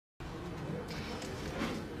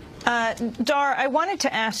Dar, I wanted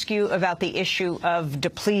to ask you about the issue of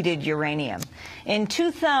depleted uranium. In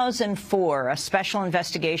 2004, a special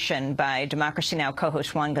investigation by Democracy Now!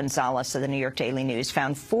 Co-host Juan Gonzalez of the New York Daily News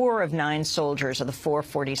found 4 of 9 soldiers of the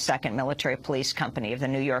 442nd Military Police Company of the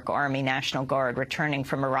New York Army National Guard returning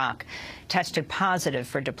from Iraq tested positive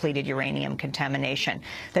for depleted uranium contamination.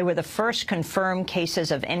 They were the first confirmed cases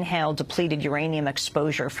of inhaled depleted uranium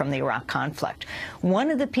exposure from the Iraq conflict. One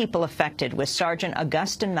of the people affected was Sergeant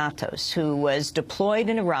Augustin Matos, who was deployed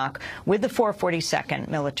in Iraq with the 442nd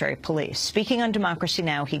Military Police. Speaking on Democracy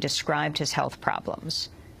Now!, he described his health problems.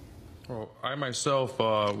 Well, I myself,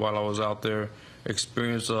 while I was out there,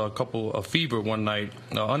 experienced a fever one night,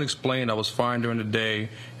 unexplained. I was fine during the day,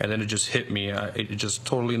 and then it just hit me. It just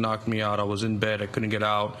totally knocked me out. I was in bed. I couldn't get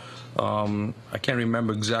out. I can't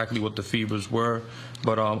remember exactly what the fevers were,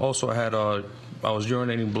 but also I was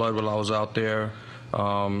urinating blood while I was out there.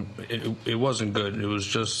 It wasn't good. It was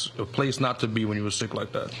just a place not to be when you were sick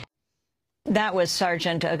like that. That was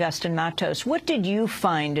Sergeant Augustin Matos. What did you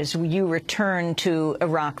find as you returned to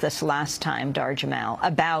Iraq this last time, Dar Jamal,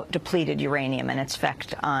 about depleted uranium and its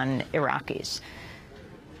effect on Iraqis?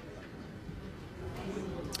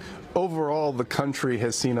 Overall, the country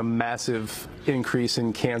has seen a massive increase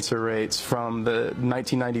in cancer rates from the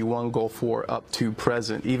 1991 Gulf War up to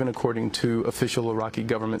present, even according to official Iraqi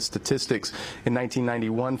government statistics. In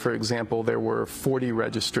 1991, for example, there were 40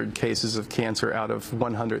 registered cases of cancer out of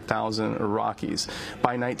 100,000 Iraqis.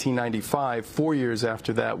 By 1995, 4 years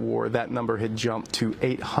after that war, that number had jumped to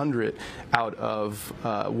 800 out of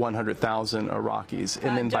 100,000 Iraqis.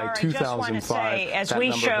 And then Dar, by 2005, that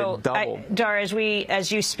number had doubled. Dar,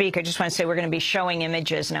 as you speak, I just want to say we're going to be showing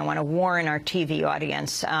images, and I want to warn our TV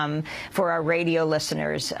audience, for our radio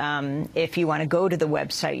listeners, if you want to go to the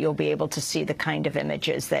website, you'll be able to see the kind of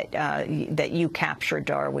images that that you captured,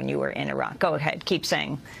 Dar, when you were in Iraq. Go ahead. Keep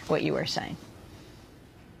saying what you were saying.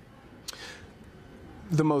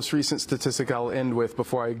 The most recent statistic I'll end with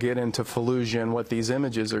before I get into Fallujah and what these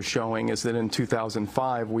images are showing is that in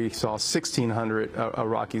 2005 we saw 1,600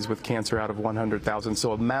 Iraqis with cancer out of 100,000,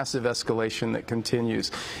 so a massive escalation that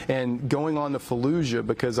continues. And going on to Fallujah,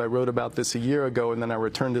 because I wrote about this a year ago and then I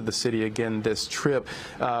returned to the city again this trip,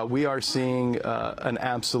 we are seeing an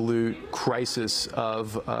absolute crisis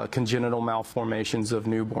of congenital malformations of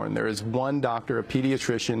newborn. There is one doctor, a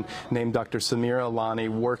pediatrician named Dr. Samira Alani,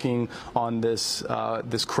 working on this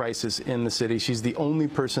crisis in the city. She's the only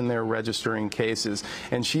person there registering cases,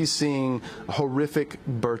 and she's seeing horrific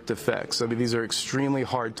birth defects. I mean, these are extremely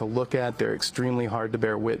hard to look at. They're extremely hard to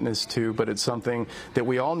bear witness to, but it's something that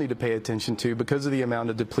we all need to pay attention to because of the amount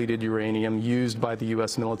of depleted uranium used by the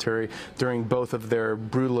U.S. military during both of their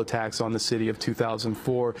brutal attacks on the city of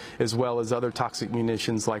 2004, as well as other toxic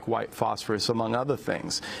munitions like white phosphorus, among other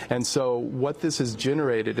things. And so what this has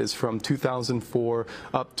generated is from 2004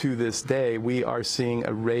 up to this day, we are seeing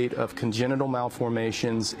a rate of congenital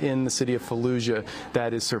malformations in the city of Fallujah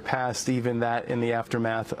that has surpassed even that in the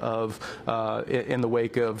aftermath of, in the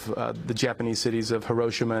wake of the Japanese cities of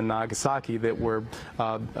Hiroshima and Nagasaki that were,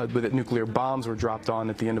 that nuclear bombs were dropped on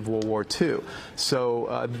at the end of World War II.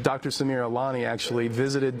 So Dr. Samir Alani actually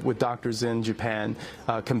visited with doctors in Japan,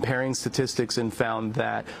 comparing statistics, and found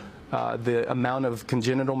that the amount of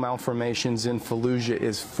congenital malformations in Fallujah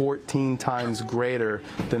is 14 times greater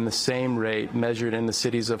than the same rate measured in the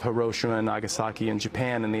cities of Hiroshima and Nagasaki in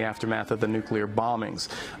Japan in the aftermath of the nuclear bombings.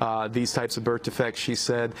 These types of birth defects, she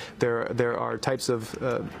said, there are types of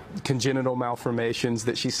congenital malformations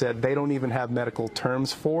that she said they don't even have medical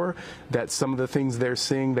terms for, that some of the things they're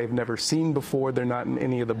seeing they've never seen before. They're not in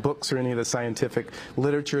any of the books or any of the scientific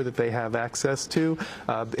literature that they have access to.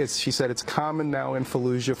 She said it's common now in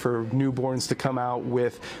Fallujah for newborns to come out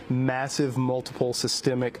with massive multiple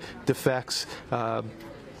systemic defects,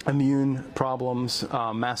 immune problems,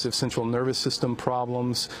 massive central nervous system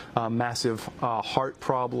problems, massive heart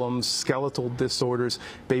problems, skeletal disorders,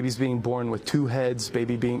 babies being born with 2 heads,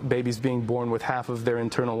 babies being born with half of their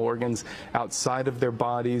internal organs outside of their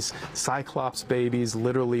bodies, cyclops babies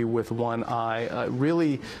literally with 1 eye,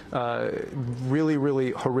 really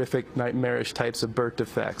horrific, nightmarish types of birth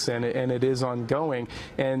defects, and it is ongoing.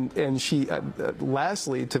 And she,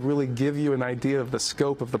 lastly, to really give you an idea of the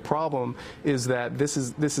scope of the problem, is that this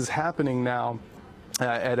is happening now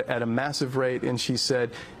at a massive rate, and she said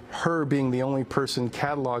her being the only person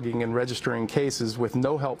cataloging and registering cases with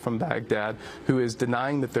no help from Baghdad, who is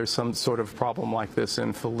denying that there's some sort of problem like this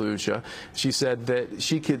in Fallujah. She said that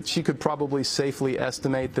she could probably safely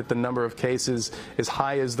estimate that the number of cases, as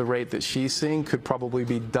high as the rate that she's seeing, could probably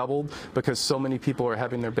be doubled because so many people are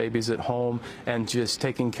having their babies at home and just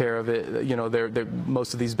taking care of it. You know,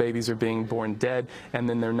 most of these babies are being born dead, and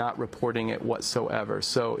then they're not reporting it whatsoever.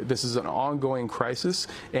 So this is an ongoing crisis,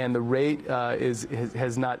 and the rate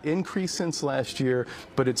has not increased since last year,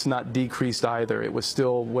 but it's not decreased either. It was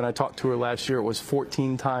still, when I talked to her last year, it was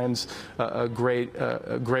 14 times a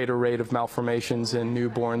greater rate of malformations in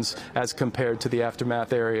newborns as compared to the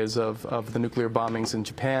aftermath areas of the nuclear bombings in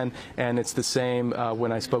Japan, and it's the same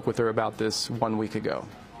when I spoke with her about this 1 week ago.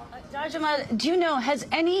 Darjama, do you know, has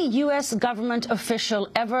any U.S. government official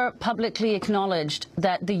ever publicly acknowledged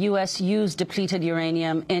that the U.S. used depleted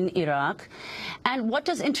uranium in Iraq? And what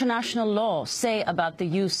does international law say about the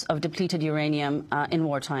use of depleted uranium in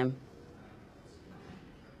wartime?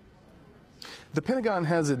 The Pentagon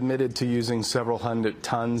has admitted to using several hundred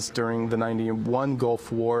tons during the '91 Gulf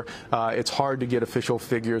War. It's hard to get official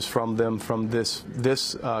figures from them from this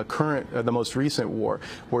current, the most recent war,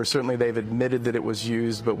 where certainly they've admitted that it was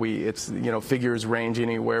used, but figures range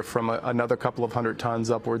anywhere from another couple of hundred tons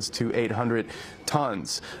upwards to 800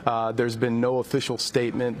 tons. There's been no official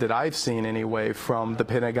statement that I've seen anyway from the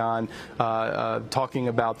Pentagon talking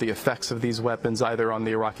about the effects of these weapons either on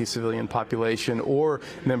the Iraqi civilian population or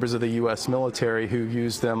members of the U.S. military who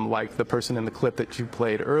use them, like the person in the clip that you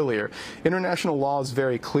played earlier. International law is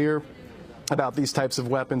very clear about these types of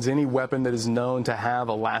weapons. Any weapon that is known to have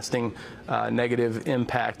a lasting negative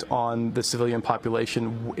impact on the civilian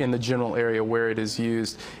population in the general area where it is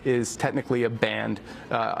used is technically a banned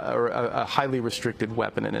or a highly restricted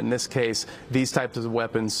weapon. And in this case, these types of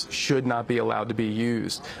weapons should not be allowed to be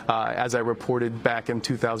used. As I reported back in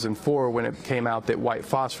 2004 when it came out that white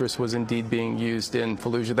phosphorus was indeed being used in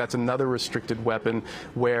Fallujah, that's another restricted weapon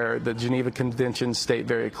where the Geneva Conventions state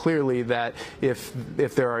very clearly that if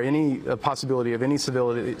there are any possibility of any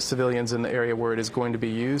civilians in the area where it is going to be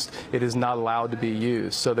used, it is not allowed to be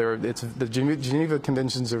used. So the Geneva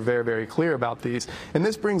Conventions are very, very clear about these. And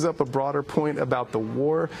this brings up a broader point about the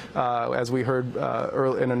war. As we heard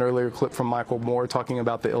in an earlier clip from Michael Moore talking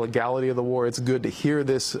about the illegality of the war, it's good to hear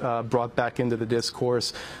this brought back into the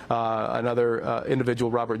discourse. Another individual,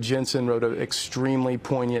 Robert Jensen, wrote an extremely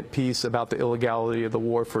poignant piece about the illegality of the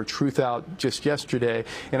war for Truth Out just yesterday.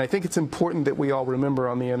 And I think it's important that we all remember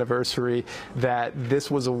on the anniversary that this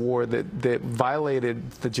was a war that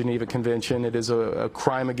violated the Geneva Convention. It is a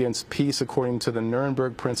crime against peace according to the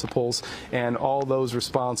Nuremberg principles, and all those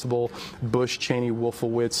responsible, Bush, Cheney,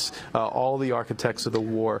 Wolfowitz, all the architects of the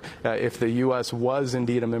war, if the U.S. was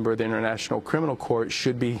indeed a member of the International Criminal Court,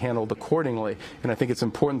 should be handled accordingly. And I think it's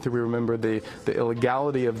important that we remember the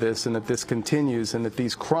illegality of this, and that this continues, and that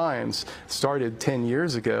these crimes started 10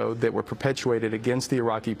 years ago that were perpetuated against the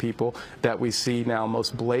Iraqi people that we see now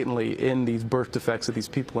most blatantly in these birth defects of these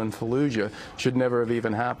people in Fallujah should never have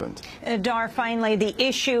even happened. Dar, finally, the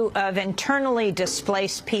issue of internally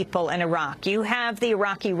displaced people in Iraq. You have the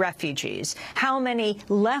Iraqi refugees. How many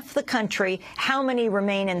left the country? How many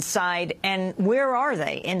remain inside? And where are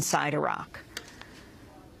they inside Iraq?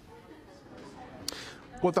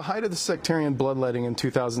 Well, at the height of the sectarian bloodletting in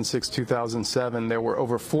 2006-2007, there were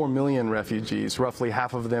over 4 million refugees, roughly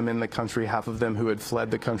half of them in the country, half of them who had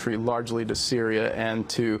fled the country largely to Syria and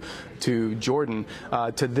to Jordan.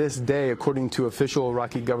 To this day, according to official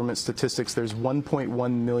Iraqi government statistics, there's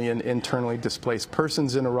 1.1 million internally displaced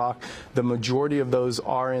persons in Iraq. The majority of those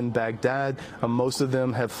are in Baghdad. Most of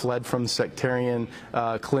them have fled from sectarian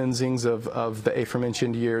cleansings of the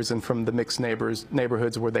aforementioned years and from the mixed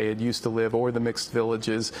neighborhoods where they had used to live, or the mixed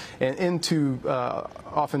villages, and into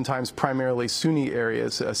oftentimes primarily Sunni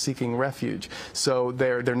areas seeking refuge. So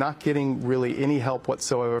they're not getting really any help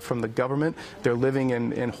whatsoever from the government. They're living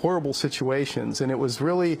in horrible situations, and it was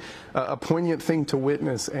really a poignant thing to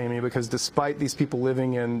witness, Amy, because despite these people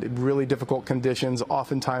living in really difficult conditions,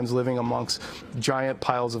 oftentimes living amongst giant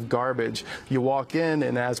piles of garbage, you walk in,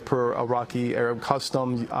 and as per Iraqi Arab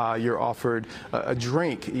custom, you're offered a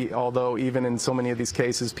drink, although even in so many of these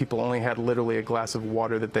cases, people only had literally a glass of water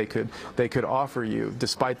that they could offer you,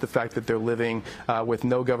 despite the fact that they're living with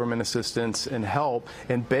no government assistance and help,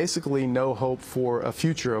 and basically no hope for a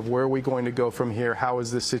future of where are we going to go from here. How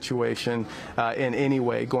is this situation in any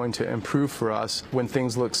way going to improve for us when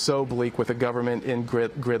things look so bleak with a government in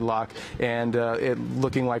gridlock and it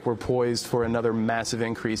looking like we're poised for another massive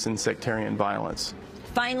increase in sectarian violence?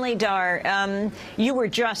 Finally, Dar, you were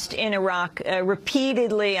just in Iraq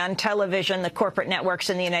repeatedly on television, the corporate networks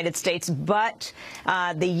in the United States, but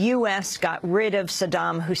the U.S. got rid of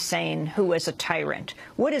Saddam Hussein, who was a tyrant.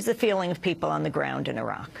 What is the feeling of people on the ground in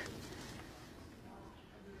Iraq?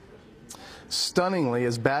 Stunningly,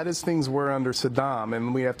 as bad as things were under Saddam,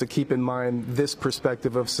 and we have to keep in mind this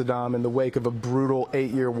perspective of Saddam in the wake of a brutal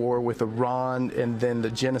 8-year war with Iran and then the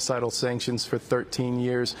genocidal sanctions for 13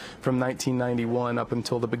 years from 1991 up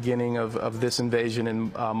until the beginning of this invasion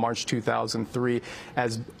in March 2003.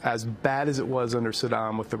 As bad as it was under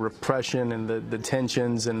Saddam with the repression and the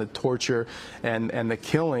tensions and the torture and the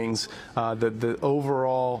killings, the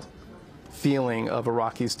overall feeling of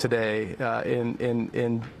Iraqis today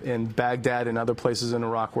in Baghdad and other places in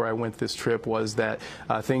Iraq where I went this trip was that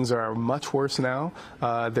things are much worse now.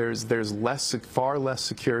 There's far less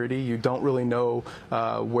security. You don't really know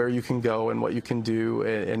where you can go and what you can do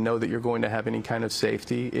and know that you're going to have any kind of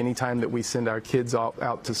safety. Anytime that we send our kids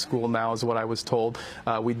out to school now, is what I was told,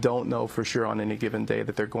 we don't know for sure on any given day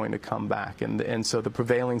that they're going to come back. And so the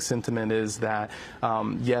prevailing sentiment is that,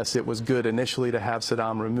 yes, it was good initially to have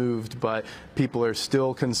Saddam removed, but people are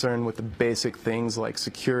still concerned with the basic things like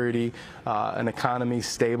security, an economy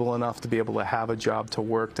stable enough to be able to have a job, to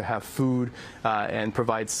work, to have food, and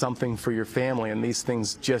provide something for your family. And these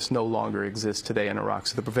things just no longer exist today in Iraq.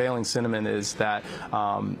 So the prevailing sentiment is that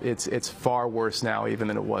it's far worse now even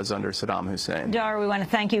than it was under Saddam Hussein. Dar, we want to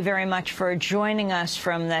thank you very much for joining us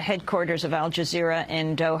from the headquarters of Al Jazeera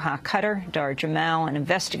in Doha, Qatar. Dar Jamal, an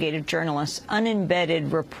investigative journalist,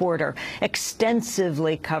 unembedded reporter,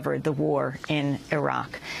 extensively covered the war in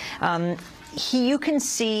Iraq. You can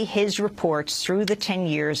see his reports through the 10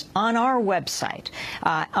 years on our website,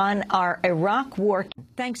 on our Iraq War.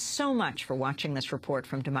 Thanks so much for watching this report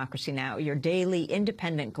from Democracy Now!, your daily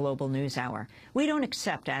independent global news hour. We don't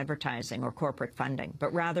accept advertising or corporate funding,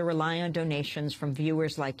 but rather rely on donations from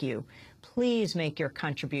viewers like you. Please make your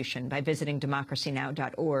contribution by visiting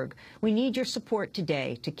democracynow.org. We need your support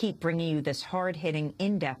today to keep bringing you this hard-hitting,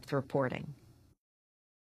 in-depth reporting.